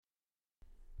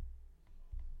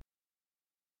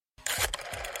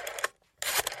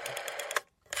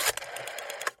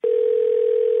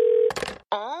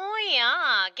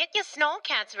your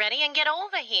snowcats ready and get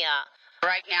over here.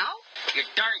 Right now? You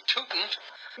darn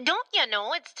tootin'. Don't you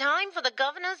know it's time for the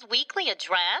governor's weekly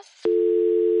address?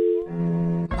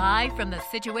 Live from the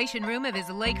Situation Room of his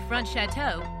lakefront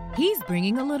chateau, he's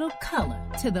bringing a little color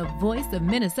to the voice of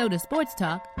Minnesota sports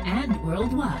talk and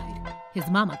worldwide. His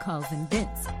mama calls him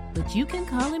Vince, but you can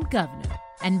call him Governor.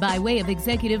 And by way of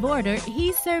executive order,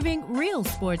 he's serving real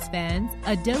sports fans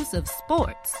a dose of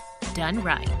sports done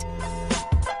right.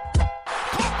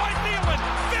 Caught by Thielen,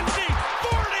 50,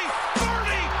 40,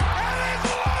 and it is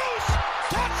loose.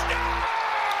 Touchdown!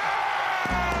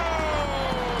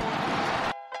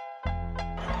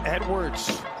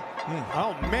 Edwards.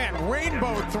 Oh, man.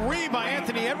 Rainbow three by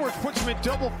Anthony Edwards puts him in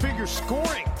double-figure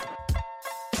scoring.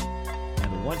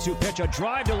 And the 1-2 pitch, a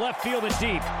drive to left field and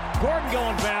deep. Gordon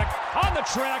going back, on the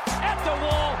track, at the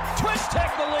wall. Twins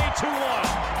take the lead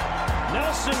 2-1.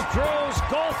 Nelson Cruz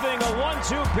golfing a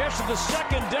 1-2 pitch to the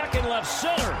second deck in left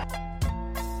center.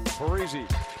 Parisi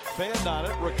fanned on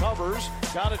it, recovers,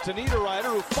 got it to Niederreiter,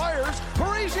 who fires.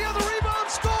 Parisi on the rebound,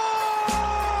 scores!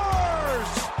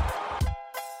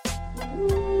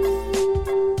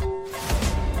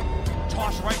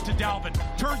 Toss right to Dalvin.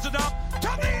 Turns it up to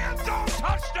the end zone.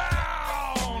 Touchdown!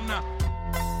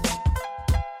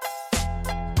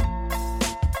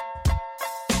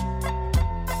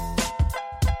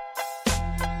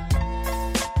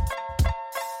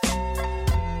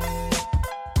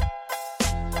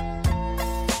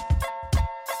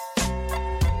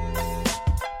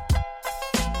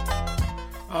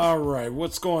 All right,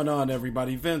 what's going on,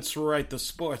 everybody? Vince Wright, the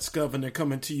sports governor,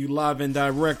 coming to you live and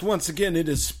direct. Once again, it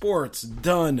is sports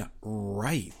done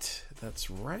right. That's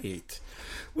right.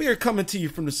 We are coming to you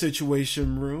from the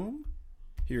Situation Room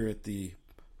here at the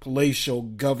palatial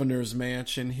governor's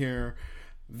mansion here.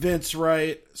 Vince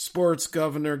Wright, sports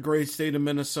governor, great state of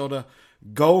Minnesota.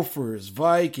 Gophers,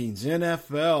 Vikings,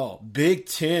 NFL, Big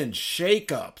Ten,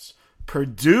 shakeups,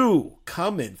 Purdue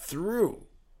coming through.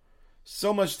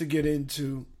 So much to get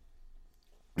into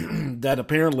that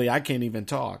apparently I can't even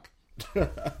talk.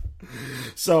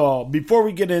 So before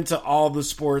we get into all the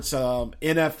sports,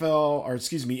 NBA's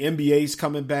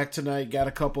coming back tonight. Got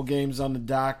a couple games on the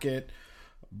docket.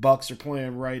 Bucks are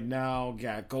playing right now.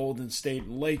 Got Golden State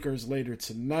and Lakers later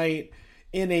tonight.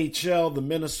 NHL, the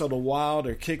Minnesota Wild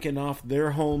are kicking off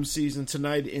their home season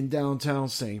tonight in downtown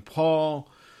St.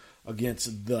 Paul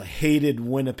against the hated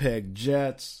Winnipeg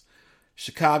Jets.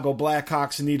 Chicago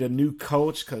Blackhawks need a new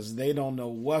coach because they don't know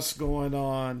what's going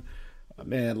on.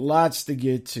 Man, lots to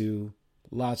get to.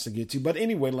 But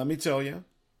anyway, let me tell you.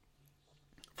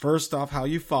 First off, how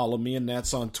you follow me, and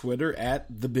that's on Twitter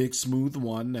at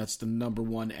TheBigSmooth1. That's the number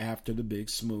one after the Big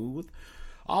Smooth.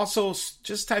 Also,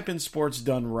 just type in Sports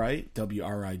Done Right,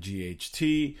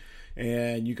 WRIGHT,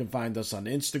 and you can find us on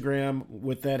Instagram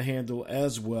with that handle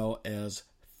as well as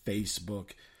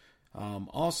Facebook.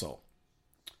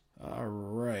 All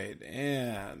right,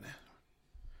 and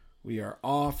we are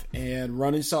off and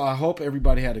running. So I hope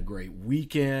everybody had a great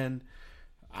weekend.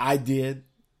 I did.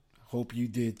 Hope you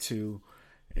did too.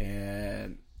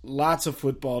 And lots of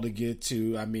football to get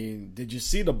to. I mean, did you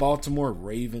see the Baltimore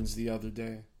Ravens the other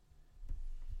day?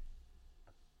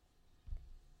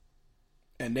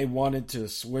 And they wanted to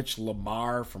switch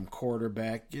Lamar from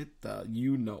quarterback. Get out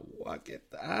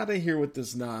of here with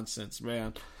this nonsense,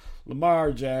 man.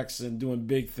 Lamar Jackson doing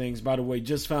big things. By the way,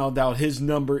 just found out his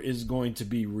number is going to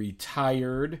be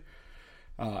retired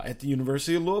at the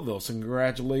University of Louisville. So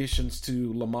congratulations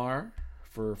to Lamar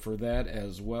for that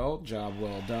as well. Job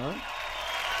well done.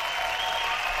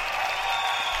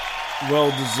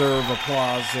 Well-deserved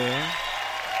applause there.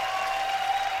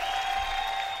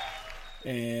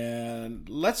 And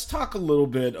let's talk a little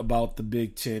bit about the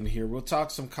Big Ten here. We'll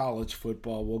talk some college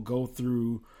football. We'll go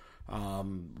through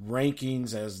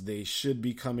rankings as they should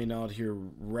be coming out here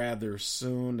rather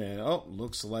soon. And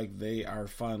looks like they are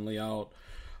finally out.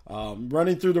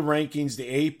 Running through the rankings,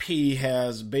 the AP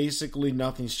has basically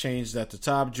nothing's changed at the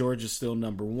top. Georgia's still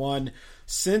number one.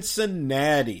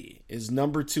 Cincinnati is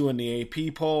number two in the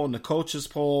AP poll. In the coaches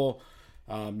poll,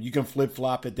 you can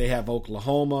flip-flop it. They have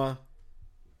Oklahoma.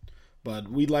 But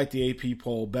we like the AP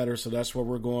poll better, so that's what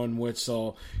we're going with.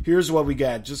 So here's what we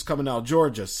got just coming out.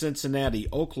 Georgia, Cincinnati,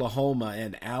 Oklahoma,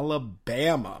 and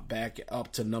Alabama back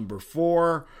up to number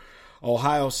 4.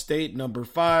 Ohio State, number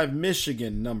 5.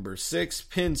 Michigan, number 6.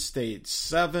 Penn State,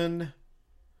 7.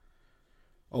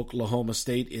 Oklahoma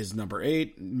State is number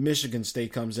 8. Michigan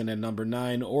State comes in at number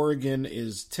 9. Oregon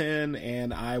is 10.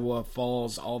 And Iowa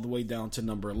falls all the way down to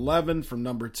number 11 from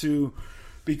number 2.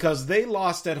 Because they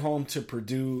lost at home to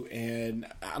Purdue. And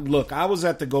look, I was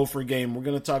at the Gopher game. We're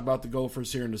going to talk about the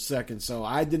Gophers here in a second. So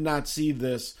I did not see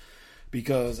this.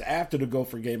 because after the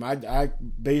Gopher game, I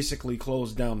basically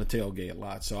closed down the tailgate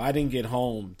lot. So I didn't get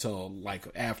home till like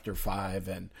after 5,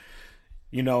 and,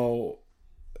 you know,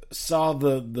 saw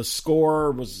the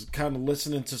score, was kind of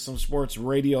listening to some sports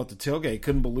radio at the tailgate.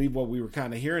 Couldn't believe what we were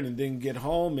kind of hearing, and then get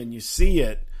home and you see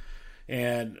it.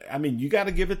 And, I mean, you got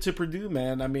to give it to Purdue,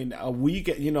 man. I mean, a week,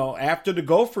 you know, after the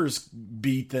Gophers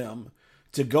beat them,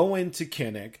 to go into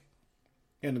Kinnick,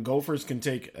 and the Gophers can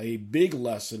take a big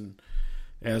lesson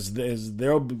as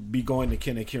they'll be going to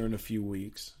Kinnick here in a few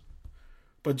weeks.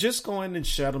 But just go in and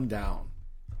shut them down.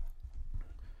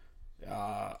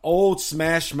 Old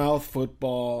smash mouth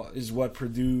football is what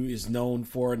Purdue is known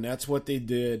for, and that's what they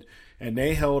did. And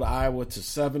they held Iowa to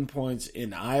 7 points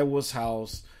in Iowa's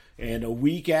house. And a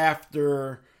week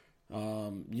after,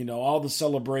 you know, all the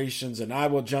celebrations and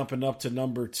Iowa jumping up to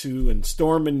number 2 and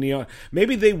storming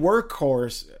maybe they were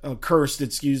cursed,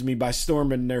 by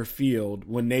storming their field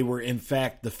when they were in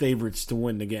fact the favorites to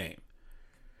win the game.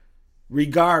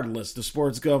 Regardless, the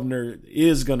sports governor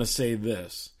is going to say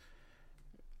this.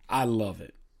 I love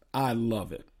it. I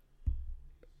love it.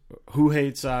 Who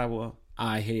hates Iowa?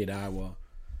 I hate Iowa.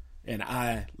 And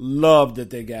I love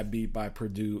that they got beat by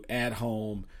Purdue at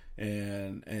home.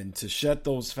 And to shut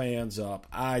those fans up,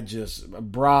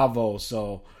 bravo.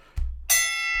 So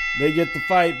they get the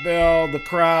fight bell. The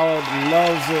crowd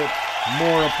loves it.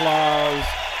 More applause.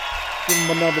 Give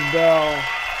them another bell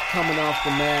coming off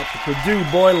the mat. The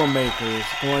Purdue Boilermakers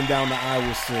going down to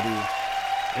Iowa City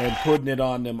and putting it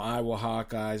on them Iowa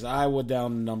Hawkeyes. Iowa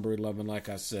down to number 11, like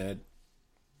I said.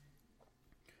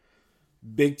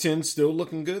 Big Ten still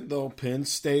looking good, though. Penn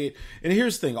State. And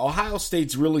here's the thing. Ohio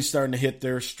State's really starting to hit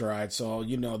their stride. So,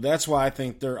 you know, that's why I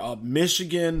think they're up.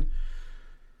 Michigan,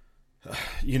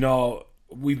 you know,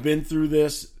 we've been through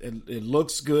this. It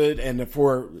looks good. And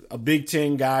for a Big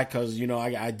Ten guy, because, you know,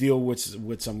 I deal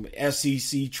with some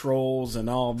SEC trolls and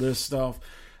all this stuff,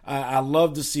 I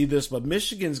love to see this. But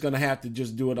Michigan's going to have to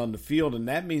just do it on the field, and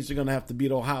that means they're going to have to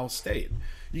beat Ohio State.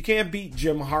 You can't beat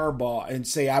Jim Harbaugh and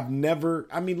say,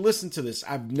 listen to this.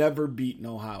 I've never beaten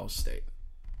Ohio State.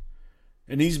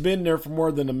 And he's been there for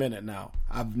more than a minute now.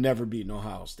 I've never beaten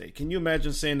Ohio State. Can you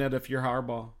imagine saying that if you're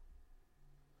Harbaugh?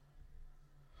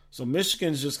 So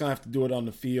Michigan's just going to have to do it on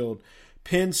the field.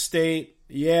 Penn State,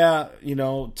 yeah, you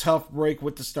know, tough break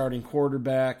with the starting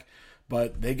quarterback.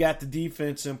 But they got the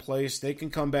defense in place. They can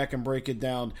come back and break it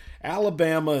down.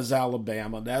 Alabama is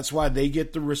Alabama. That's why they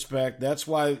get the respect. That's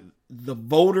why the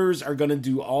voters are going to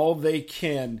do all they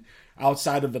can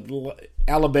outside of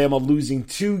Alabama losing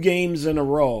 2 games in a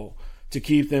row to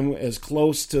keep them as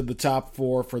close to the top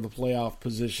 4 for the playoff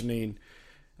positioning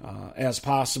as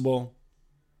possible.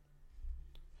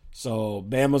 So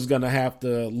Bama's going to have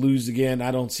to lose again.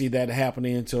 I don't see that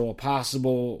happening until a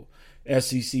possible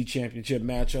SEC championship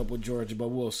matchup with Georgia, but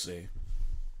we'll see.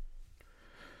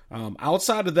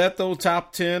 Outside of that, though,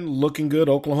 top 10, looking good.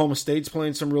 Oklahoma State's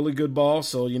playing some really good ball.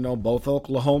 So, you know, both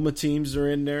Oklahoma teams are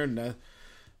in there, and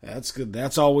that's good.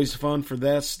 That's always fun for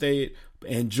that state.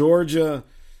 And Georgia,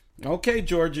 okay,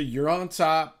 Georgia, you're on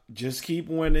top. Just keep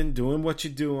winning, doing what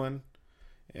you're doing.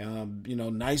 You know,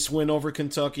 nice win over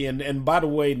Kentucky. And by the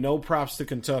way, no props to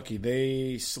Kentucky.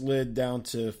 They slid down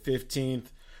to 15th.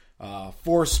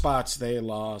 4 spots they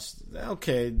lost.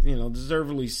 Okay, you know,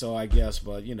 deservedly so, I guess.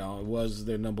 But, you know, it was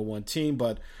their number 1 team.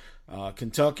 But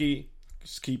Kentucky,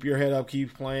 just keep your head up,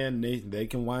 keep playing. They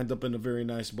can wind up in a very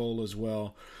nice bowl as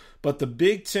well. But the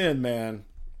Big Ten, man,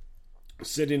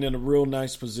 sitting in a real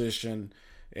nice position.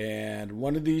 And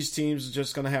one of these teams is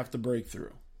just going to have to break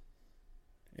through.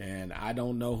 And I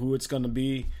don't know who it's going to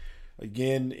be.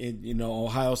 Again, you know,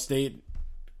 Ohio State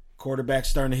quarterback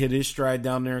starting to hit his stride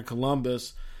down there in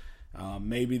Columbus.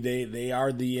 Maybe they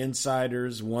are the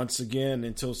insiders once again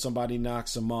until somebody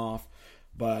knocks them off.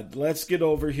 But let's get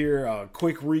over here. A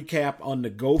quick recap on the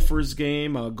Gophers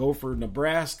game. Gopher,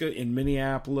 Nebraska in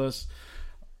Minneapolis.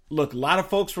 Look, a lot of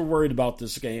folks were worried about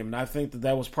this game, and I think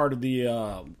that was part of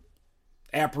the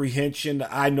apprehension that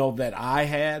I know that I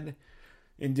had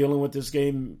in dealing with this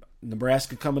game.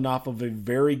 Nebraska coming off of a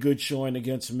very good showing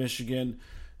against Michigan.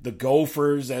 The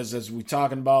Gophers, as we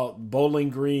talking about,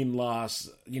 Bowling Green loss,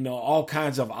 you know, all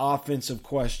kinds of offensive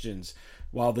questions.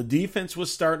 While the defense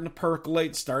was starting to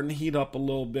percolate, starting to heat up a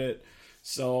little bit.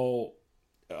 So,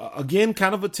 again,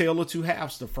 kind of a tale of 2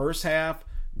 halves. The first half,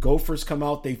 Gophers come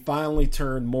out. They finally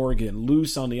turn Morgan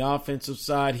loose on the offensive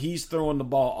side. He's throwing the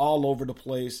ball all over the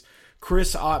place.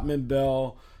 Chris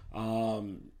Ottman-Bell,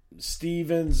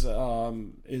 Stevens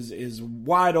is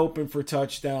wide open for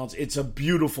touchdowns. It's a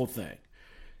beautiful thing.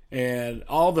 And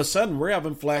all of a sudden, we're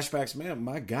having flashbacks. Man,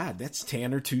 my God, that's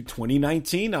Tanner to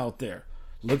 2019 out there.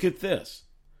 Look at this.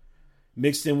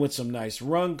 mixed in with some nice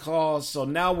run calls. So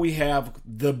now we have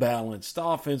the balanced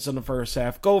offense in the first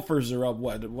half. Gophers are up,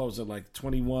 what was it, like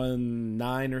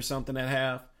 21-9 or something at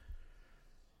half?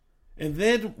 And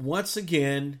then, once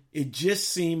again, it just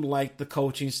seemed like the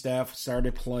coaching staff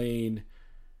started playing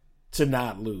to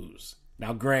not lose.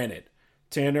 Now, granted,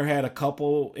 Tanner had a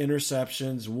couple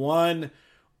interceptions, one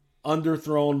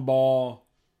underthrown ball.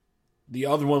 The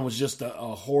other one was just a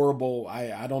horrible,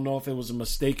 I don't know if it was a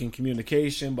mistake in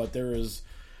communication, but there is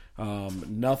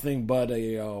nothing but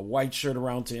a white shirt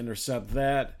around to intercept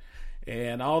that.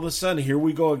 And all of a sudden, here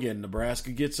we go again.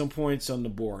 Nebraska gets some points on the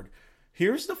board.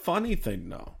 Here's the funny thing,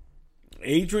 though.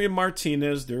 Adrian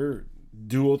Martinez, their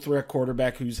dual threat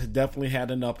quarterback, who's definitely had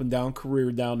an up and down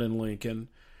career down in Lincoln.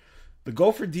 The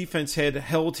Gopher defense had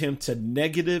held him to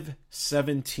negative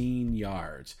 17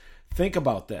 yards. Think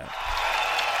about that.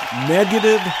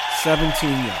 Negative 17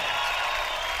 yards.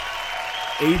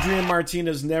 Adrian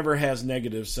Martinez never has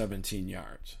negative 17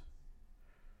 yards.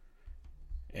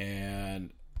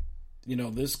 And, you know,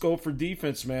 this Gopher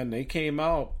defense, man, they came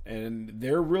out and they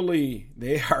are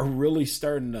really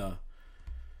starting to,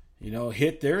 you know,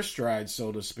 hit their stride,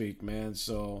 so to speak, man.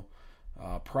 So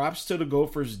props to the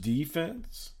Gophers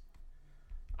defense.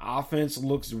 Offense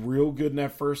looks real good in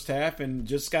that first half, and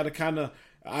just got to kind of,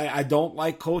 I don't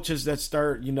like coaches that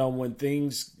start, you know, when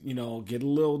things, you know, get a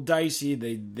little dicey,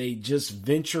 they just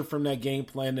venture from that game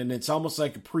plan, and it's almost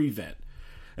like a prevent.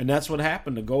 And that's what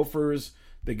happened. The Gophers,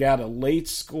 they got a late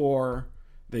score.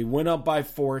 They went up by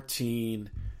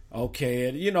 14. Okay,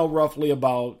 and, you know, roughly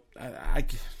about,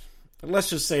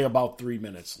 let's just say about 3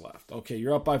 minutes left. Okay,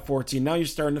 you're up by 14. Now you're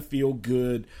starting to feel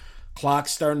good.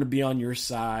 Clock's starting to be on your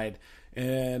side.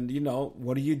 And, you know,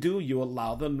 what do? You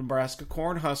allow the Nebraska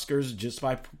Cornhuskers, just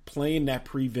by playing that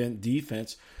prevent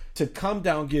defense, to come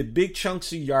down, get big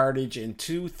chunks of yardage in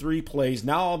 2-3 plays.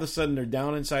 Now all of a sudden they're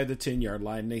down inside the 10-yard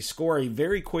line, and they score a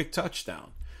very quick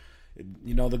touchdown.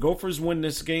 You know, the Gophers win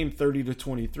this game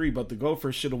 30-23, but the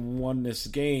Gophers should have won this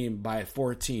game by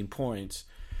 14 points.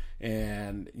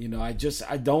 And, you know, I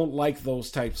don't like those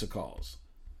types of calls.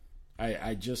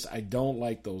 I don't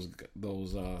like those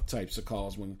types of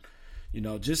calls when, you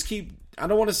know, just I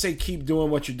don't want to say keep doing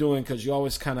what you're doing, because you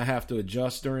always kind of have to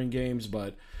adjust during games,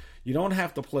 but you don't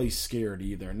have to play scared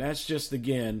either. And that's just,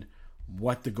 again,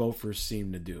 what the Gophers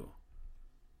seem to do.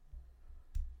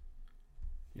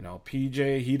 You know,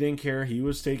 PJ, he didn't care. He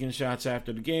was taking shots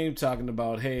after the game, talking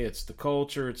about, hey, it's the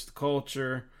culture,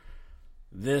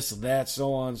 this, that,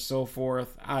 so on and so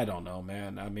forth. I don't know,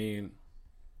 man. I mean,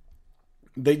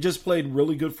 they just played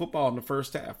really good football in the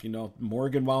first half. You know,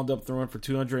 Morgan wound up throwing for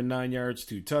 209 yards,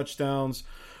 2 touchdowns.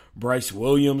 Bryce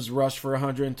Williams rushed for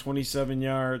 127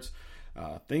 yards.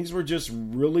 Things were just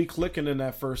really clicking in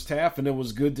that first half, and it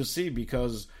was good to see,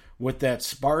 because with that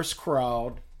sparse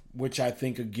crowd, which I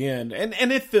think, again, and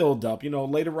it filled up, you know,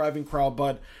 late arriving crowd,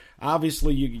 but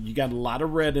obviously you got a lot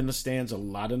of red in the stands, a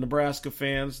lot of Nebraska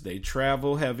fans. They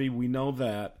travel heavy, we know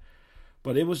that.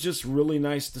 But it was just really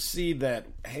nice to see that,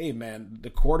 hey, man,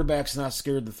 the quarterback's not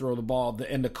scared to throw the ball,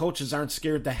 and the coaches aren't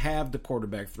scared to have the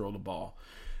quarterback throw the ball.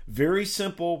 Very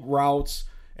simple routes.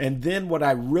 And then what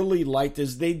I really liked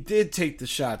is they did take the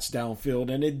shots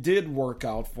downfield, and it did work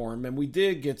out for them, and we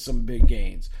did get some big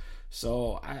gains.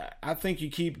 So I think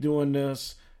you keep doing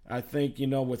this. I think, you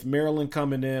know, with Maryland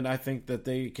coming in, I think that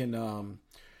they can,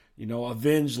 you know,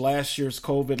 avenge last year's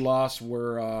COVID loss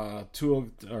where Tua's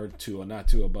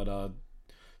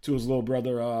little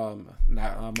brother, I'm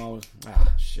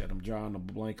drawing a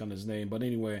blank on his name. But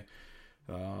anyway,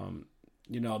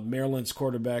 you know, Maryland's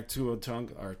quarterback, Tua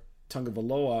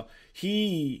Tagovailoa,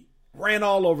 he ran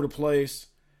all over the place,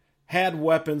 had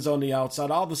weapons on the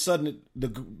outside. All of a sudden,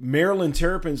 the Maryland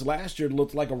Terrapins last year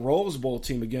looked like a Rose Bowl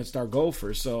team against our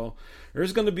Gophers. So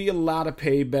there's going to be a lot of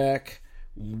payback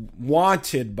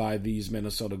wanted by these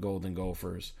Minnesota Golden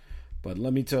Gophers. But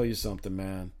let me tell you something,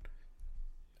 man.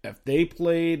 If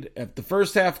the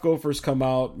first half Gophers come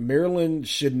out, Maryland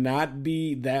should not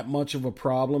be that much of a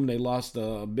problem. They lost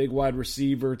a big wide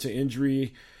receiver to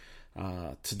injury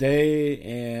today,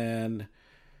 and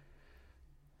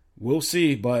we'll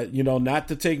see. But, you know, not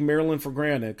to take Maryland for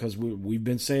granted, because we've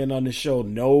been saying on this show,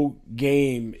 no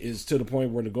game is to the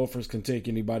point where the Gophers can take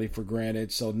anybody for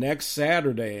granted. So next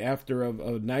Saturday, after a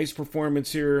nice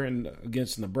performance here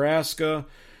against Nebraska.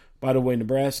 By the way,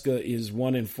 Nebraska is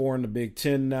 1-4 in the Big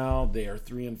Ten now. They are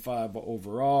 3-5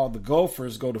 overall. The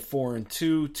Gophers go to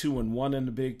 4-2, 2-1 in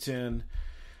the Big Ten,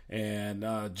 and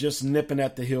just nipping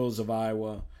at the heels of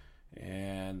Iowa.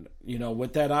 And, you know,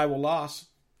 with that Iowa loss,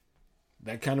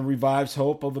 that kind of revives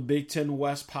hope of a Big Ten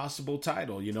West possible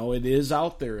title. You know, it is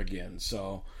out there again.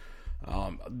 So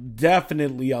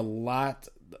Definitely a lot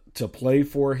to play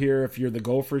for here. If you're the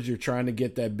Gophers, you're trying to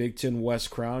get that Big Ten West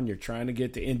crown. You're trying to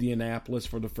get to Indianapolis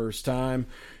for the first time.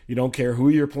 You don't care who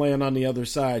you're playing on the other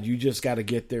side. You just got to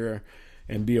get there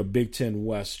and be a Big Ten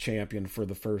West champion for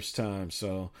the first time.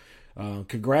 So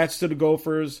congrats to the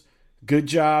Gophers. Good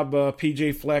job,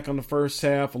 PJ Fleck, on the first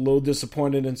half. A little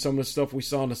disappointed in some of the stuff we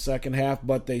saw in the second half,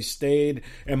 but they stayed.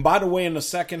 And by the way, in the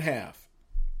second half,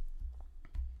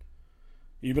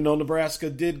 even though Nebraska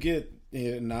did get,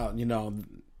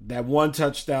 that one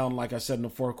touchdown, like I said, in the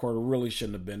fourth quarter really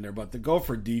shouldn't have been there. But the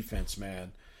Gopher defense,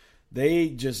 man, they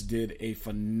just did a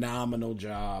phenomenal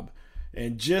job.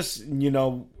 And just,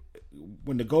 when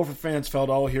the Gopher fans felt,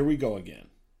 oh, here we go again.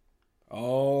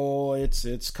 Oh,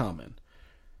 it's coming.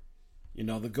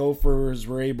 The Gophers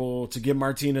were able to get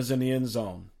Martinez in the end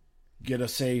zone, get a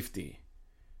safety.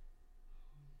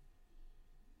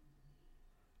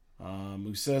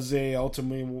 Useze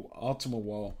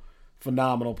Ultimawal,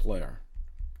 phenomenal player.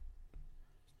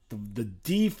 The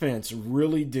defense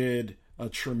really did a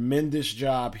tremendous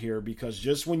job here, because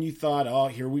just when you thought, oh,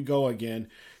 here we go again,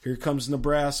 here comes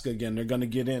Nebraska again, they're going to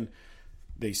get in,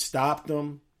 they stopped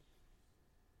them.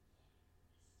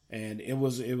 And it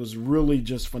was really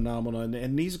just phenomenal.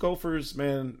 And these Gophers,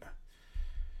 man,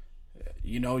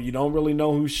 you don't really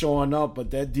know who's showing up,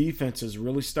 but that defense is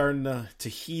really starting to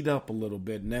heat up a little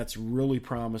bit, and that's really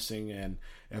promising. And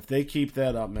if they keep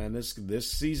that up, man,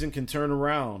 this season can turn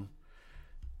around.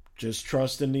 Just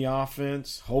trust in the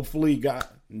offense. Hopefully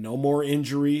got no more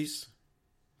injuries,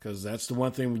 because that's the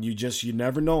one thing you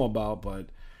never know about. But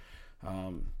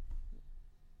no,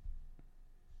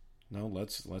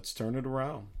 let's turn it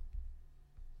around.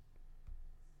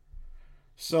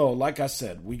 So, like I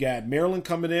said, we got Maryland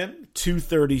coming in,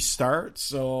 2:30 start.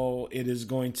 So it is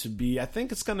going to be, I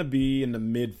think it's going to be in the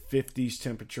mid-50s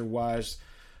temperature-wise.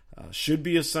 Should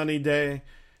be a sunny day.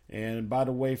 And by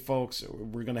the way, folks,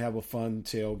 we're going to have a fun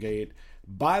tailgate.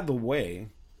 By the way,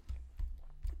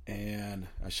 and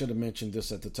I should have mentioned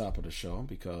this at the top of the show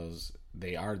because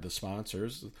they are the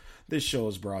sponsors. This show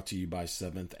is brought to you by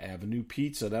 7th Avenue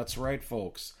Pizza. That's right,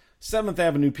 folks. 7th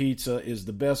Avenue Pizza is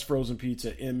the best frozen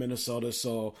pizza in Minnesota,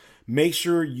 so make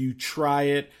sure you try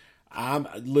it. I'm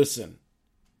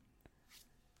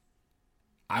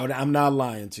not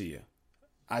lying to you.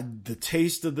 The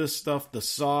taste of this stuff, the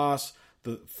sauce,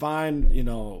 the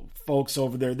fine, folks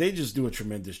over there, they just do a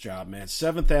tremendous job, man.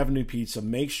 7th Avenue Pizza,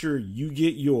 make sure you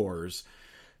get yours.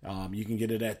 You can get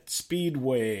it at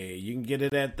Speedway. You can get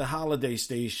it at the holiday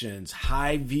stations,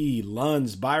 Hy-Vee,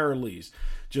 Lund's, Byerly's.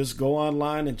 Just go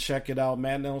online and check it out.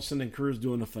 Matt Nelson and crew is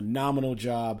doing a phenomenal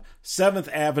job.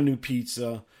 7th Avenue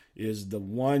Pizza is the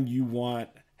one you want.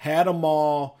 Had them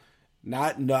all.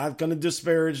 Not going to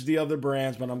disparage the other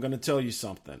brands, but I'm going to tell you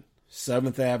something.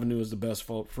 7th Avenue is the best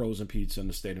frozen pizza in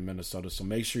the state of Minnesota, so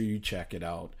make sure you check it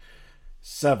out.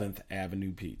 7th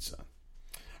Avenue Pizza.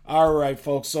 All right,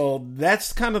 folks, so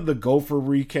that's kind of the Gopher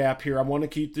recap here. I want to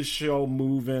keep this show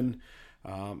moving.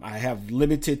 I have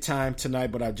limited time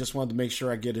tonight, but I just wanted to make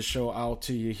sure I get a show out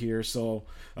to you here. So,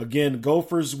 again,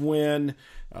 Gophers win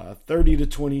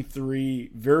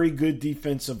 30-23. Very good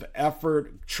defensive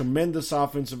effort, tremendous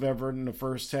offensive effort in the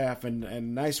first half,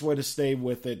 and nice way to stay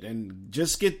with it. And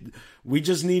we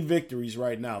just need victories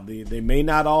right now. They may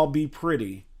not all be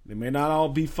pretty. They may not all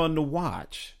be fun to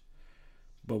watch,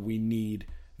 but we need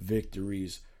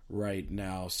victories right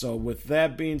now. So with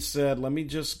that being said, let me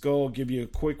just go give you a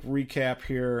quick recap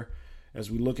here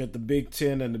as we look at the Big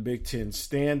Ten and the Big Ten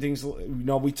standings.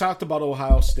 We talked about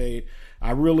Ohio State.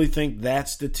 I really think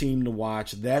that's the team to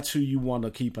watch. That's who you want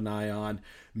to keep an eye on.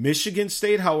 Michigan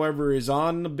State, however, is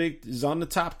on the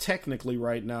top technically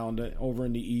right now over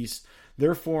in the East.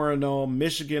 They're 4-0.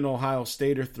 Michigan, Ohio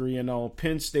State are 3-0.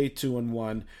 Penn State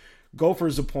 2-1.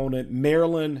 Gophers' opponent,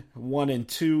 Maryland,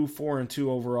 1-2, 4-2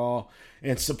 overall.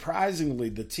 And surprisingly,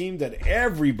 the team that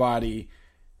everybody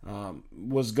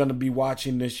was going to be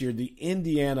watching this year, the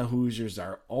Indiana Hoosiers,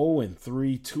 are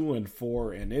 0-3,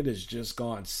 2-4, and it has just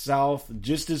gone south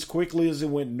just as quickly as it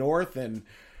went north. And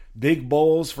big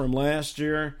bowls from last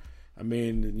year, I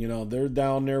mean, they're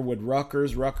down there with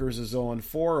Rutgers. Rutgers is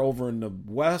 0-4 over in the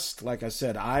West. Like I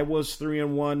said, Iowa's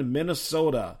 3-1.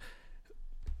 Minnesota,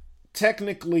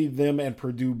 technically them and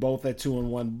Purdue both at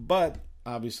 2-1, but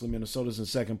obviously Minnesota's in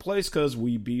second place because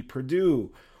we beat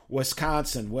Purdue.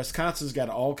 Wisconsin's got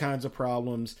all kinds of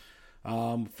problems,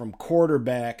 from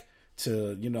quarterback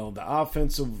to the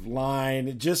offensive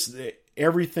line. Just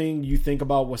everything you think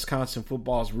about Wisconsin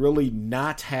football is really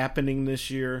not happening this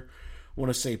year. I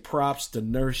want to say props to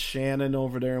Nurse Shannon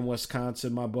over there in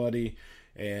Wisconsin, my buddy.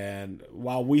 And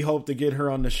while we hope to get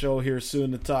her on the show here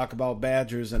soon to talk about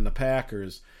Badgers and the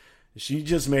Packers, she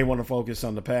just may want to focus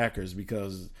on the Packers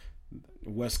because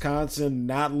Wisconsin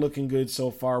not looking good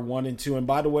so far, 1-2. And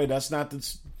by the way, that's not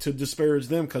to disparage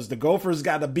them because the Gophers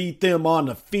got to beat them on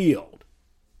the field.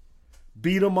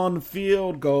 Beat them on the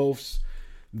field, Gophs.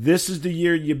 This is the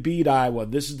year you beat Iowa.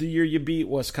 This is the year you beat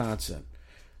Wisconsin.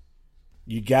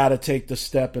 You got to take the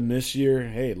step in this year.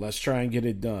 Hey, let's try and get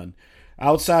it done.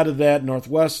 Outside of that,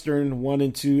 Northwestern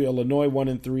 1-2, Illinois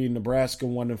 1-3, Nebraska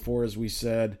 1-4, as we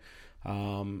said.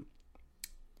 You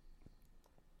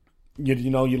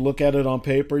look at it on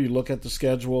paper, you look at the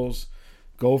schedules.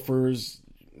 Gophers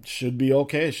should be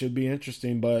okay, should be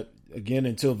interesting, but again,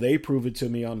 until they prove it to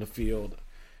me on the field,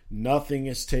 nothing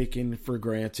is taken for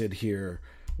granted here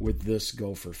with this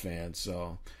Gopher fan.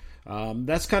 So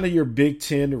that's kind of your Big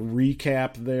Ten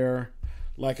recap there.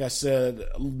 Like I said,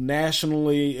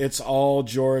 nationally, it's all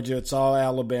Georgia, it's all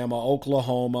Alabama,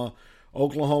 Oklahoma.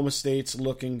 Oklahoma State's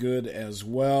looking good as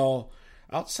well.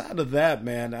 Outside of that,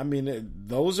 man, I mean,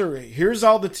 here's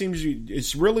all the teams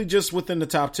it's really just within the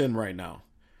top 10 right now.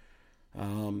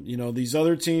 These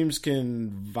other teams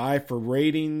can vie for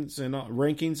ratings and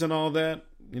rankings and all that.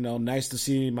 Nice to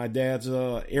see my dad's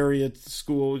area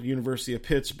school, University of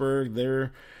Pittsburgh.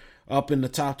 They're up in the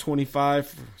top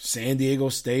 25. San Diego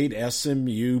State,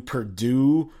 SMU,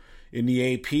 Purdue in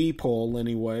the AP poll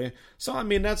anyway. So, I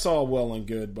mean, that's all well and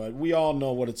good, but we all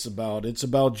know what it's about. It's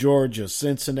about Georgia,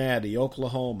 Cincinnati,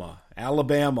 Oklahoma,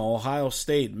 Alabama, Ohio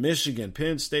State, Michigan,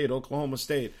 Penn State, Oklahoma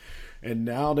State. And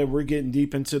now that we're getting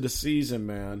deep into the season,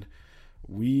 man,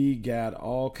 we got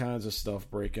all kinds of stuff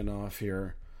breaking off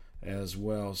here as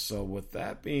well. So with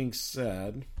that being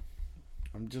said,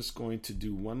 I'm just going to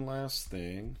do one last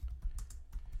thing.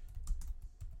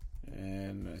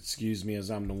 And excuse me as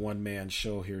I'm the one-man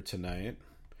show here tonight.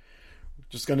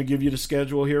 Just going to give you the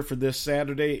schedule here for this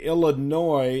Saturday.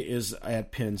 Illinois is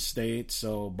at Penn State,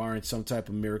 so barring some type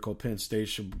of miracle, Penn State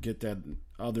should get that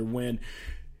other win.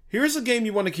 Here's a game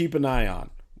you want to keep an eye on.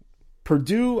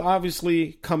 Purdue,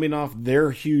 obviously, coming off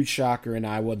their huge shocker in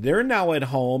Iowa. They're now at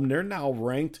home. They're now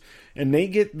ranked. And they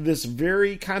get this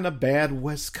very kind of bad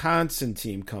Wisconsin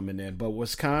team coming in. But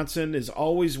Wisconsin is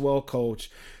always well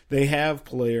coached. They have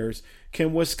players.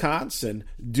 Can Wisconsin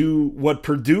do what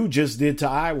Purdue just did to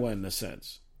Iowa in a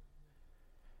sense?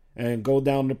 And go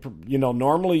down to,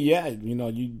 normally,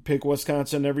 you pick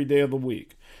Wisconsin every day of the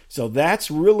week. So that's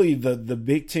really the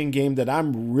Big Ten game that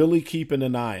I'm really keeping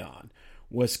an eye on.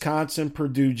 Wisconsin,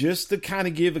 Purdue, just to kind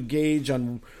of give a gauge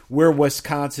on where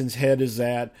Wisconsin's head is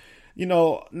at.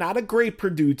 Not a great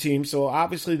Purdue team, so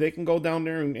obviously they can go down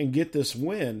there and get this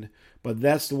win, but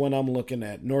that's the one I'm looking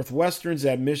at. Northwestern's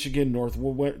at Michigan.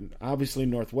 Obviously,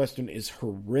 Northwestern is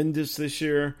horrendous this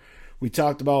year. We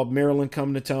talked about Maryland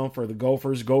coming to town for the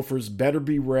Gophers. Gophers better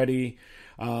be ready.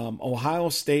 Ohio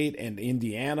State and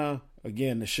Indiana.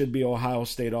 Again, it should be Ohio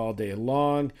State all day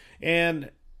long.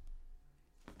 And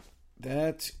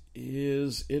that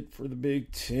is it for the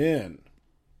Big Ten.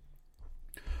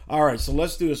 All right, so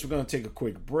let's do this. We're going to take a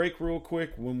quick break real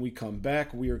quick. When we come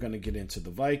back, we are going to get into the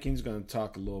Vikings, going to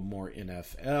talk a little more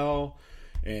NFL,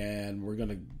 and we're going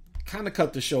to kind of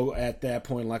cut the show at that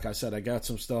point. Like I said, I got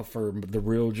some stuff for the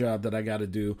real job that I got to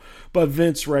do. But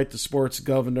Vince Wright, the sports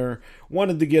governor,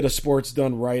 wanted to get a Sports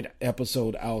Done Right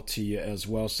episode out to you as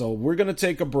well. So we're going to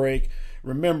take a break.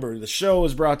 Remember, the show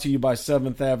is brought to you by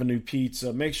 7th Avenue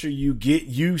Pizza. Make sure you get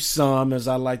you some, as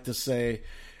I like to say.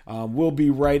 We'll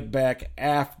be right back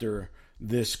after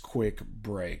this quick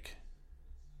break.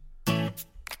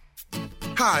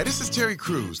 Hi, this is Terry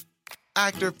Crews,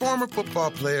 actor, former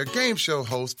football player, game show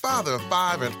host, father of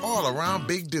 5, and all-around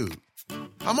big dude.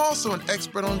 I'm also an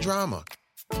expert on drama.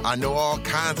 I know all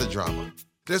kinds of drama.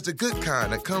 There's the good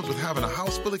kind that comes with having a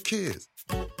house full of kids.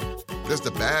 There's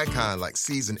the bad kind, like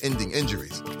season-ending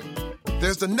injuries.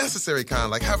 There's the necessary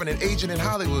kind, like having an agent in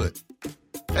Hollywood.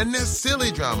 And there's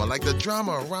silly drama, like the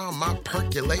drama around my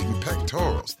percolating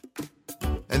pectorals.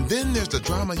 And then there's the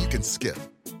drama you can skip.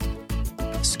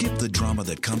 Skip the drama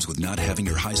that comes with not having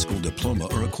your high school diploma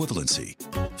or equivalency.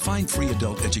 Find free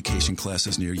adult education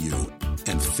classes near you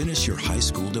and finish your high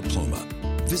school diploma.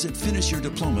 Visit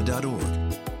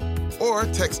finishyourdiploma.org. Or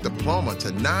text diploma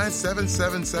to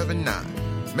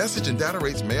 97779. Message and data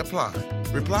rates may apply.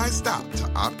 Reply STOP to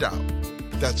opt out.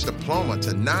 That's diploma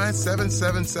to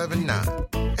 97779.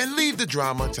 And leave the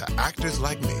drama to actors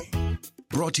like me.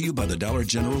 Brought to you by the Dollar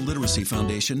General Literacy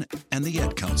Foundation and the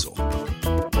Ad Council.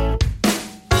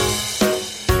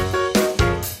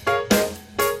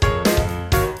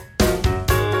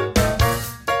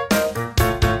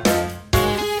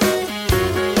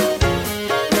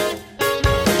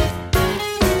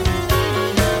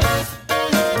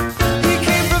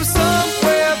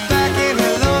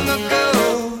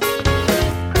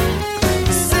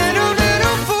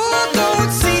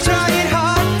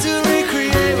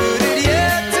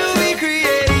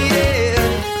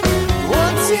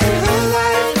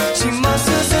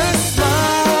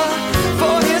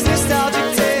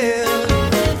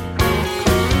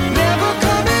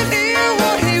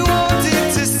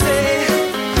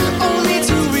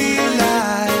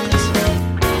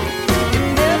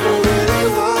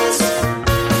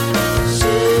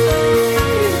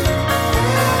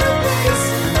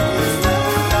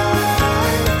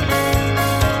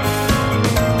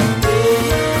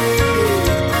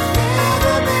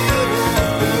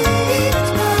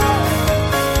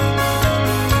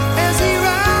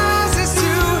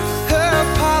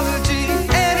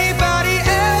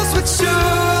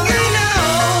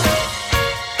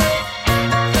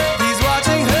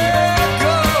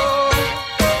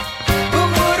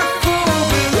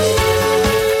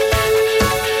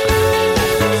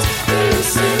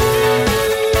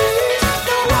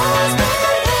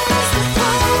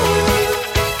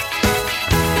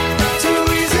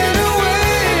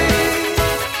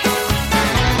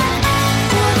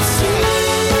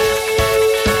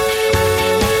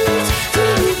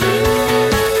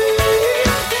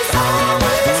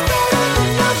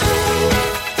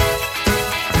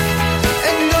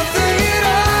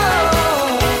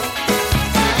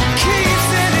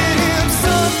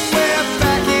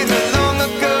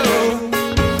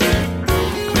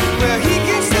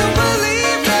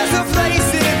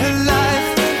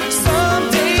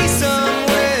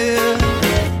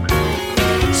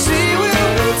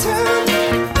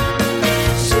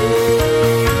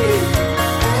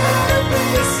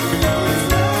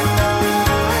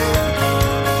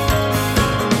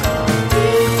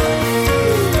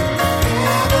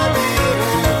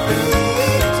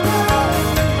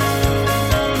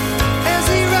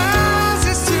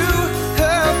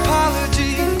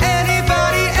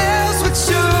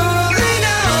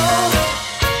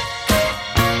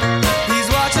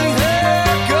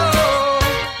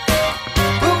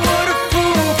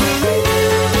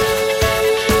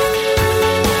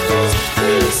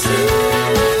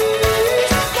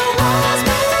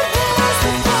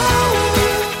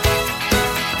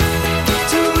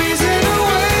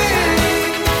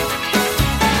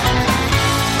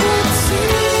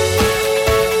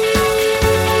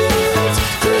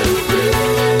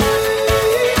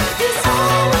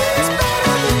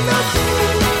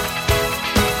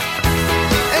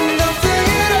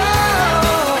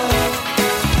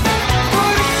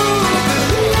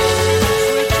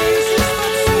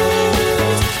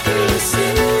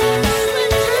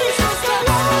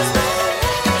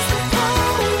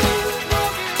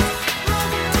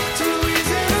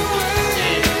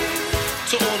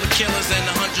 killers and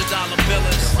the $100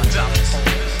 billers.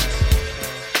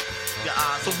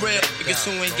 For real, niggas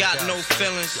who ain't got no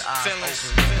feelings.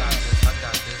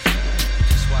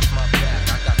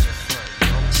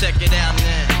 Check it out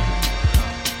now.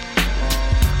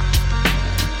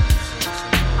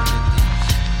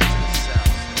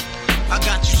 I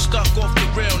got you stuck off the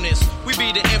realness. We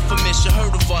be the infamous, you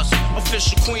heard of us.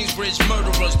 Official Queensbridge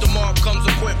murderers. The mob comes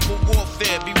equipped for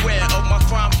warfare. Beware of my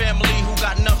crime family who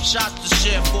got enough shots to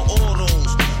share for all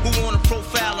those who wanna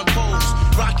profile and pose.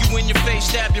 Rock you in your face,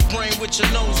 stab your brain with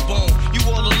your nose bone. You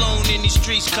all alone in these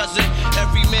streets, cousin.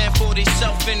 Every man for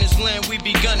theyself in his land, we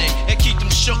be gunning. And keep them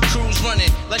shook crews running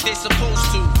like they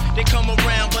supposed to. They come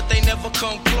around, but they never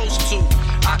come close to.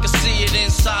 I can see it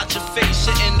inside your face,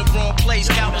 you're in the wrong place.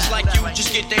 Cowards like you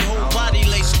just get their whole body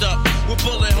laced up with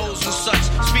bullet holes and such.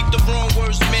 Speak the wrong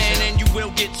words, man, and you will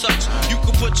get touched. You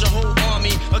can put your whole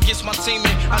army against my team,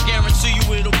 and I guarantee you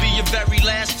it'll be your very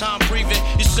last time breathing.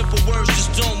 Your simple words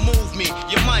just don't move me.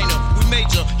 You're minor, we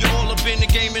major. You're all up in the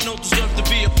game and don't deserve to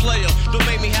be a player. Don't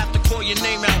make me have to call your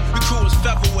name out. Your crew is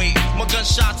featherweight. My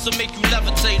gunshots will make you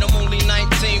levitate. I'm only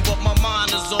 19, but my mind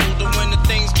is older. When the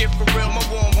things get for real, my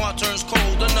warm heart turns cold.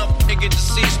 Another nigga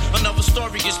deceased, another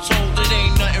story gets told. It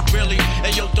ain't nothing really.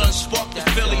 And yo, done sparked the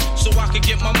Philly, so I could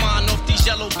get my mind off these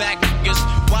yellow back niggas.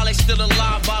 While they still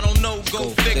alive, I don't know, go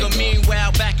figure.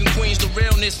 Meanwhile, back in Queens, the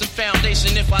realness and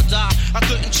foundation. If I die, I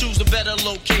couldn't choose a better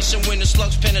location. When the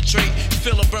slugs penetrate, you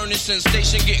feel a burning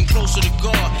sensation, getting closer to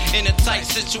God in a tight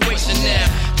situation now.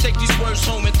 Take these words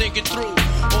home and think it through,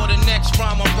 or the next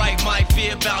rhyme I write might be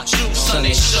about you. Son,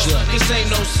 they shook. Cause ain't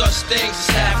no such things as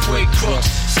halfway crooks.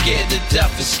 Scared to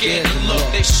death and scared to look.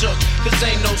 They shook. Cause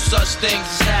ain't no such things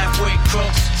as halfway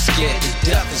crooks. Scared to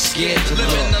death and scared to look.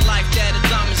 Living the life that is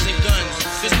diamonds and guns.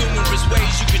 There's numerous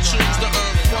ways you can choose to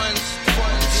earn funds.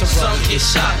 Some get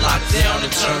shot, locked down,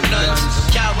 and turn nuns.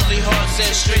 Cowardly hearts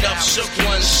and straight up shook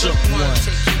ones.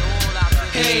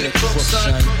 He ain't a crook,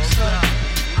 son.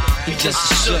 He just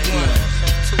a shook one.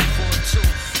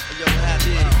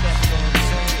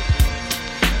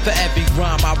 For every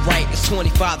rhyme I write, it's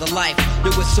 25 to life.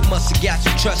 There was so much I got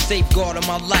you trust, safeguard in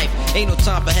my life. Ain't no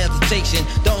time for hesitation,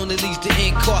 that only leads to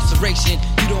incarceration.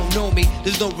 You don't know me,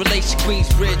 there's no relation.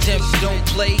 Queensbridge, MC don't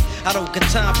play. I don't got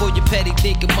time for your petty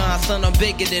thinking, mine, son, I'm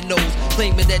bigger than those.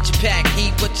 Claiming that you pack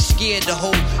heat, but you're scared to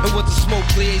hold. And when the smoke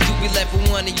clears, you be left with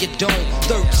one and you don't.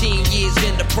 13 years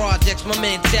in the projects, my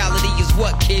mentality is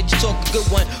what, kid? You talk a good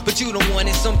one, but you don't want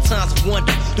it. Sometimes I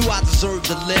wonder, do I deserve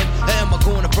to live? Or am I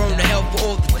gonna burn to hell for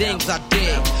all the things I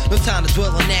did? No time to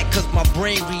dwell on that, cause my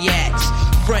brain reacts.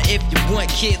 Front if you want,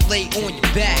 kid, lay on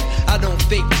your back. I don't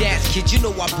fake jazz, kid, you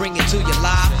know I bring it to your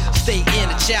life. Stay in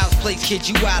a child's place, kid,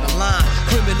 you out of line.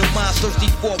 Criminal minds thirsty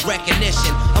for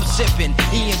recognition. I'm sipping,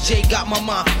 EMJ got my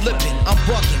mind flipping. I'm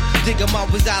bugging, digging my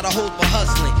ways out of hope for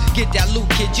hustling. Get that loot,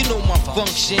 kid, you know my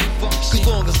function. Cause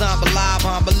long as I'm alive,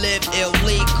 I'm a live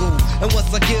illegal. And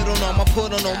once I get on them, I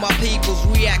put on all my peoples.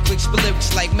 React quick, spit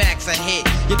lyrics like Max, I hit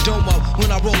your dome up. When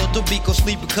I roll up the beat, go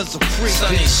sleep because I'm free.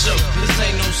 Son, they shook, this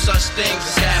ain't no such thing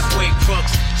as halfway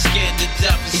crooks. Scared to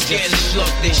death and scared to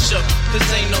look, they shook. This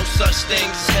ain't no such thing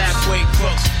as halfway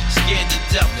crooks. Scared to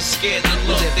death and scared to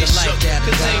look, they shook.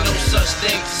 Cause ain't no such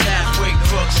thing as halfway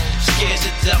crooks. Scared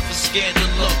to death and scared to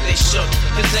look, they shook.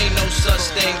 Cause ain't no such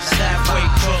thing as halfway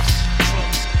crooks.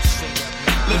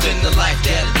 Living the life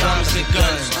that is diamonds and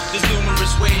guns. There's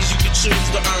numerous ways you can choose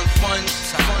to earn funds.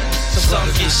 Some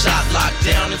get shot, locked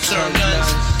down, and turn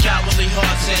nuns. Cowardly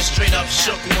hearts and straight up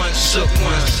shook ones, shook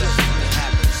ones.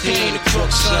 He ain't a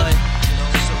crook, son.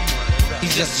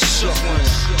 He's just a shook one.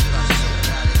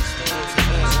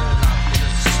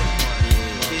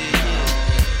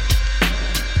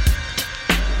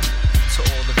 To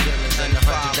all the villains and the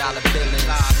 $100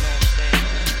 billings.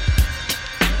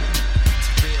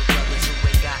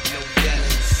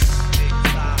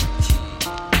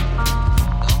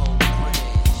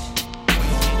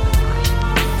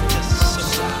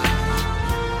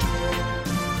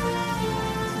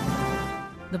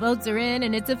 The votes are in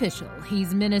and it's official.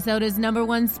 He's Minnesota's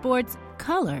 #1 sports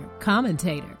color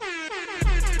commentator.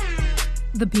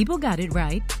 The people got it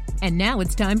right, and now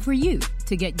it's time for you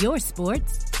to get your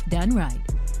sports done right.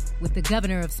 With the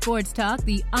governor of sports talk,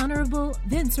 the Honorable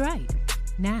Vince Wright.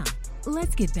 Now,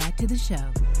 let's get back to the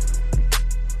show.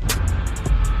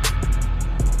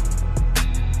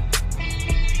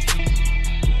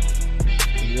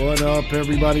 What up,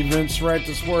 everybody? Vince Wright,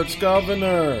 the sports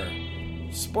governor.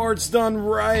 Sports Done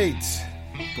Right.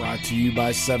 Brought to you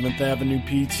by 7th Avenue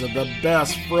Pizza, the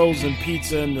best frozen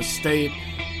pizza in the state.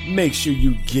 Make sure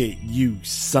you get you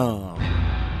some.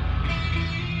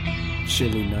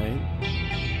 Chili night.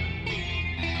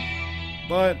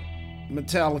 But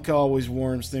Metallica always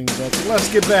warms things up. So let's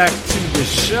get back to the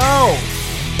show.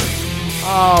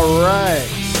 All right.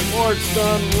 Sports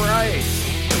done right.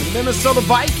 The Minnesota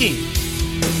Vikings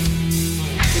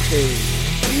with a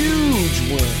huge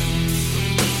win.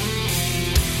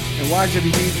 And why is it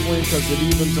a huge win? Because it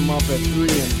evens them up at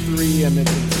 3-3, and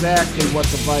it's exactly what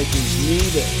the Vikings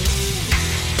needed.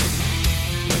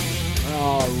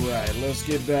 All right, let's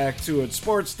get back to it.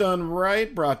 Sports Done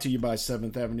Right, brought to you by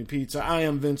 7th Avenue Pizza. I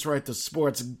am Vince Wright, the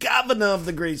sports governor of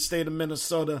the great state of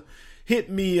Minnesota.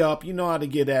 Hit me up. You know how to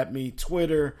get at me.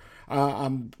 Twitter.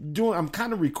 I'm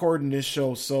kind of recording this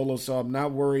show solo, so I'm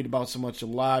not worried about so much a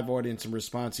live audience and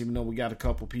response, even though we got a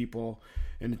couple people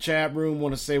in the chat room.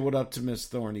 Want to say what up to Miss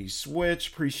Thorny Switch.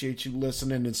 Appreciate you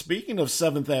listening. And speaking of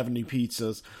 7th Avenue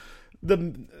Pizzas,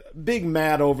 the big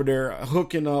Matt over there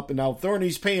hooking up, and now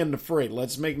Thorny's paying the freight.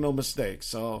 Let's make no mistake.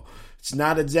 So it's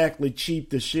not exactly cheap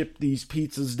to ship these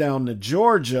pizzas down to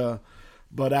Georgia,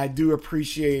 but I do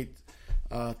appreciate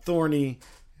Thorny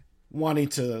wanting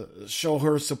to show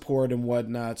her support and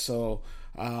whatnot. So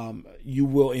you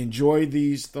will enjoy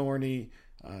these, Thorny.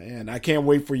 And I can't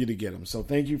wait for you to get them. So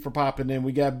thank you for popping in.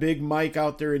 We got Big Mike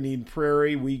out there in Eden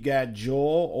Prairie. We got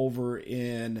Joel over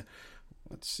in,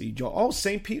 let's see, Joel. Oh,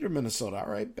 St. Peter, Minnesota.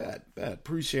 All right, bet.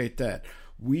 Appreciate that.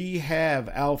 We have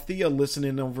Althea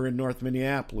listening over in North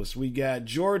Minneapolis. We got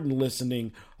Jordan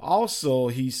listening. Also,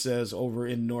 he says, over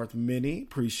in North Minnie.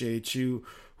 Appreciate you.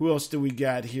 Who else do we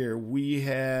got here? We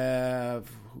have,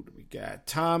 who do we got?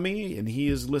 Tommy, and he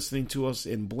is listening to us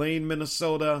in Blaine,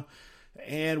 Minnesota.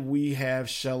 And we have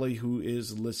Shelly, who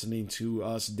is listening to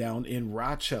us down in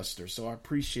Rochester. So I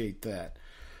appreciate that.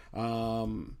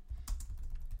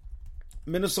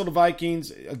 Minnesota Vikings,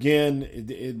 again,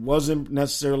 it wasn't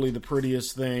necessarily the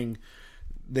prettiest thing.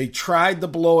 They tried to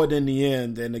blow it in the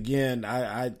end. And again,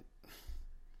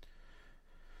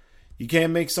 you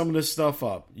can't make some of this stuff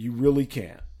up. You really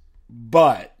can't.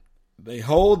 But they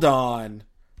hold on.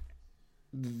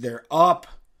 They're up.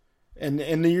 And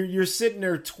you're sitting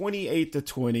there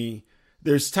 28-20.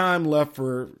 There's time left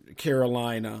for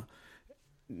Carolina.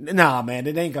 Nah, man,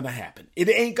 it ain't going to happen. It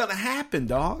ain't going to happen,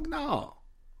 dog. No.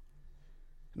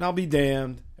 And I'll be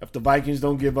damned if the Vikings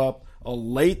don't give up a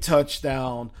late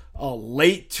touchdown, a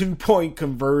late 2-point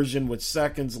conversion with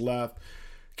seconds left.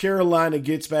 Carolina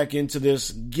gets back into this,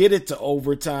 get it to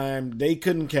overtime. They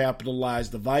couldn't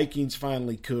capitalize. The Vikings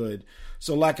finally could.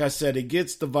 So like I said, it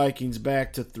gets the Vikings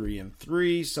back to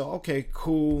 3-3. So, okay,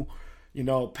 cool. You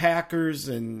know, Packers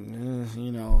and,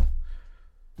 I'm going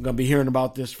to be hearing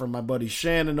about this from my buddy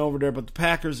Shannon over there, but the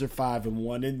Packers are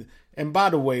 5-1. And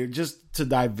by the way, just to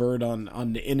divert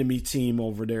on the enemy team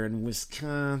over there in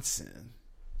Wisconsin,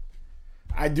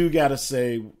 I do got to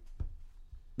say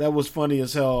that was funny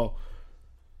as hell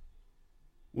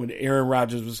when Aaron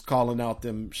Rodgers was calling out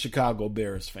them Chicago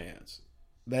Bears fans.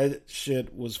 That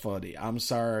shit was funny. I'm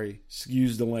sorry.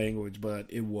 Excuse the language, but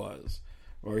it was.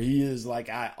 Or he is like,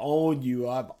 I own you.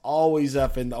 I've always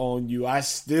effing owned you. I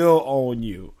still own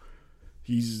you.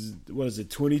 He's,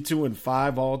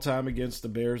 22-5 all time against the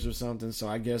Bears or something. So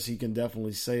I guess he can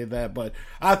definitely say that. But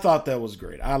I thought that was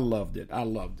great. I loved it.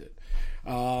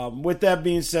 With that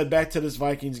being said, back to this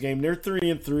Vikings game. They're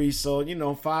 3-3.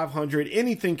 So, 500.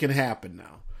 Anything can happen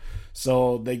now.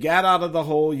 So they got out of the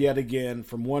hole yet again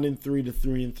from 1-3 to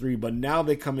 3-3, but now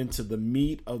they come into the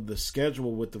meat of the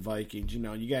schedule with the Vikings.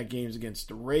 You got games against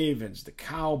the Ravens, the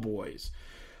Cowboys,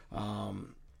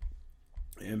 and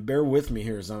bear with me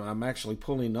here as I'm actually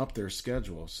pulling up their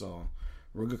schedule. So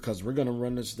we're going to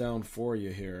run this down for you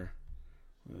here.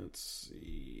 Let's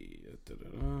see.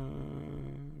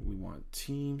 We want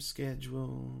team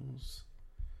schedules.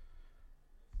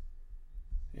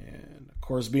 And, of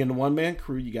course, being the one-man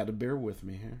crew, you got to bear with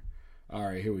me here. All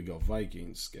right, here we go.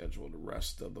 Vikings schedule the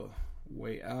rest of the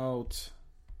way out.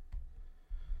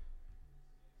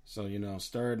 So,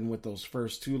 starting with those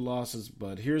first two losses.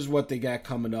 But here's what they got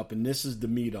coming up, and this is the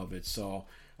meat of it. So,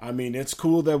 I mean, it's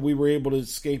cool that we were able to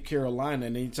escape Carolina.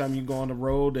 And anytime you go on the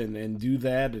road and do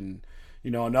that, and,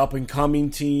 an up-and-coming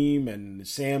team, and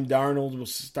Sam Darnold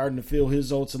was starting to feel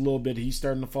his oats a little bit. He's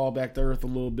starting to fall back to earth a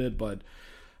little bit, but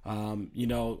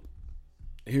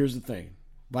here's the thing.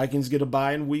 Vikings get a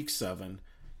bye in week 7.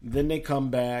 Then they come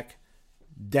back.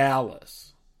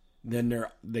 Dallas. Then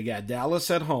they got Dallas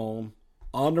at home.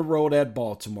 On the road at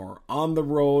Baltimore. On the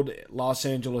road, Los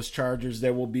Angeles Chargers.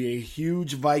 There will be a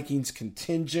huge Vikings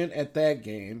contingent at that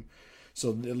game.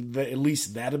 So at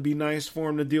least that'll be nice for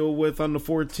them to deal with on the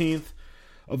 14th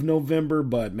of November.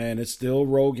 But, man, it's still a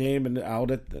road game and out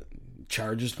at the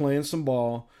Chargers playing some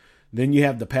ball. Then you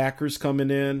have the Packers coming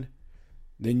in.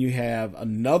 Then you have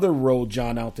another road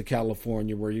jaunt out to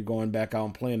California where you're going back out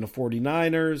and playing the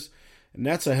 49ers. And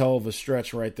that's a hell of a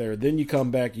stretch right there. Then you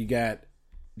come back, you got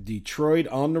Detroit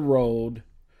on the road.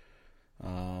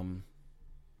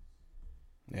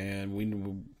 And we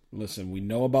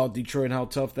know about Detroit and how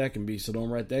tough that can be, so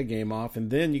don't write that game off. And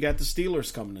then you got the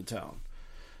Steelers coming to town.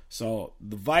 So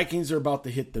the Vikings are about to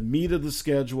hit the meat of the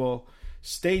schedule.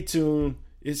 Stay tuned.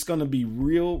 It's going to be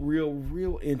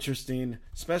real interesting,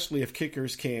 especially if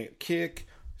kickers can't kick.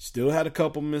 Still had a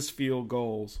couple missed field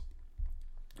goals.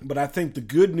 But I think the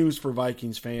good news for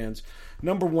Vikings fans,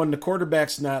 number one, the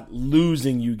quarterback's not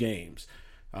losing you games.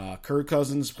 Kirk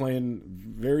Cousins playing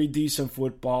very decent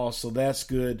football, so that's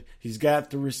good. He's got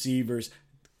the receivers.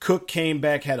 Cook came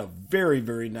back, had a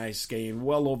very nice game,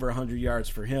 well over 100 yards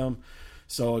for him.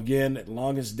 So again, as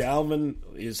long as Dalvin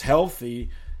is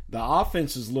healthy, the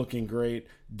offense is looking great.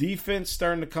 Defense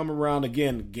starting to come around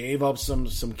again. Gave up some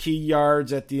key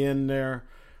yards at the end there.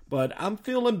 But I'm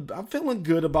feeling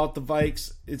good about the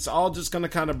Vikes. It's all just going to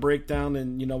kind of break down,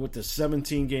 and with the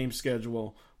 17-game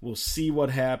schedule, we'll see what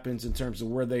happens in terms of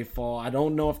where they fall. I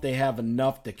don't know if they have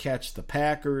enough to catch the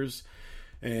Packers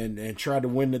and try to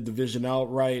win the division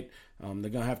outright. They're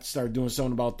going to have to start doing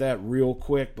something about that real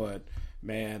quick. But,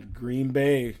 man, Green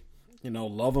Bay,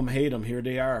 love them, hate them, here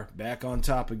they are, back on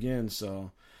top again.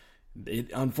 So,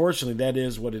 unfortunately, that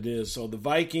is what it is. So, the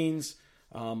Vikings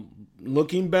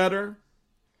looking better.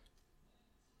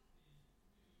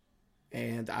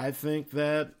 And I think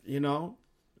that,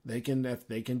 if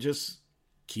they can just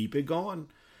keep it going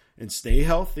and stay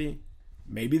healthy,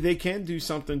 maybe they can do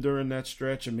something during that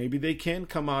stretch, and maybe they can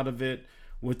come out of it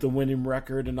with the winning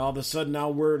record. And all of a sudden now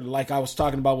we're, like I was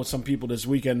talking about with some people this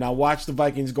weekend, now watch the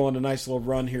Vikings go on a nice little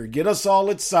run here. Get us all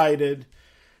excited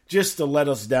just to let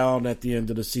us down at the end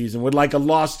of the season with like a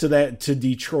loss to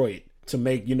Detroit to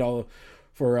make,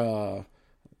 for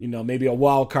maybe a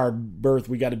wild card berth.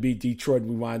 We got to beat Detroit.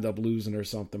 We wind up losing or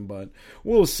something, but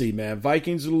we'll see, man.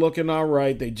 Vikings are looking all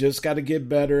right. They just got to get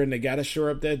better, and they got to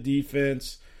shore up that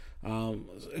defense.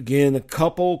 Again, a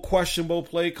couple questionable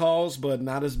play calls, but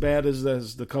not as bad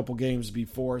as the couple games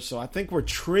before. So I think we're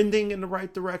trending in the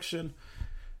right direction.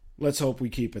 Let's hope we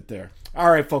keep it there.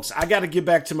 All right, folks, I got to get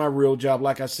back to my real job.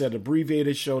 Like I said,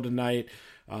 abbreviated show tonight.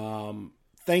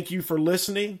 Thank you for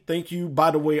listening. Thank you,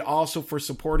 by the way, also for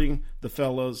supporting the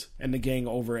fellas and the gang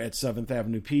over at 7th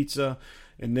Avenue Pizza.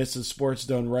 And this is Sports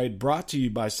Done Right, brought to you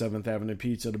by 7th Avenue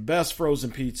Pizza, the best frozen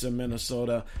pizza in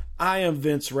Minnesota. I am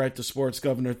Vince Wright, the sports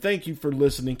governor. Thank you for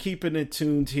listening, keeping it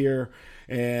tuned here,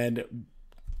 and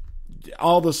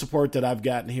all the support that I've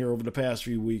gotten here over the past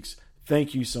few weeks.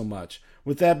 Thank you so much.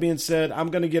 With that being said,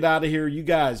 I'm going to get out of here. You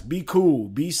guys, be cool,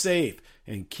 be safe,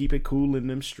 and keep it cool in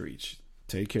them streets.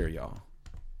 Take care, y'all.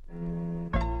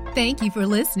 Thank you for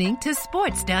listening to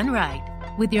Sports Done Right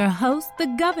with your host, the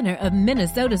governor of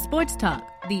Minnesota Sports Talk,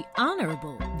 the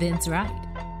Honorable Vince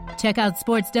Wright. Check out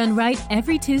Sports Done Right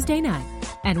every Tuesday night.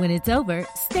 And when it's over,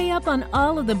 stay up on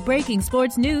all of the breaking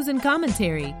sports news and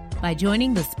commentary by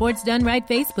joining the Sports Done Right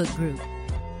Facebook group.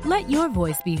 Let your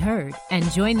voice be heard and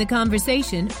join the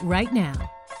conversation right now.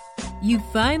 You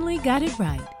finally got it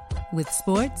right with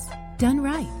Sports Done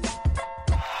Right.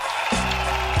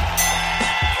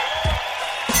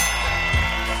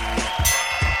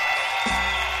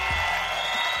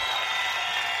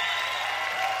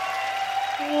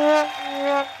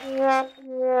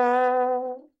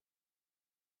 Yeah.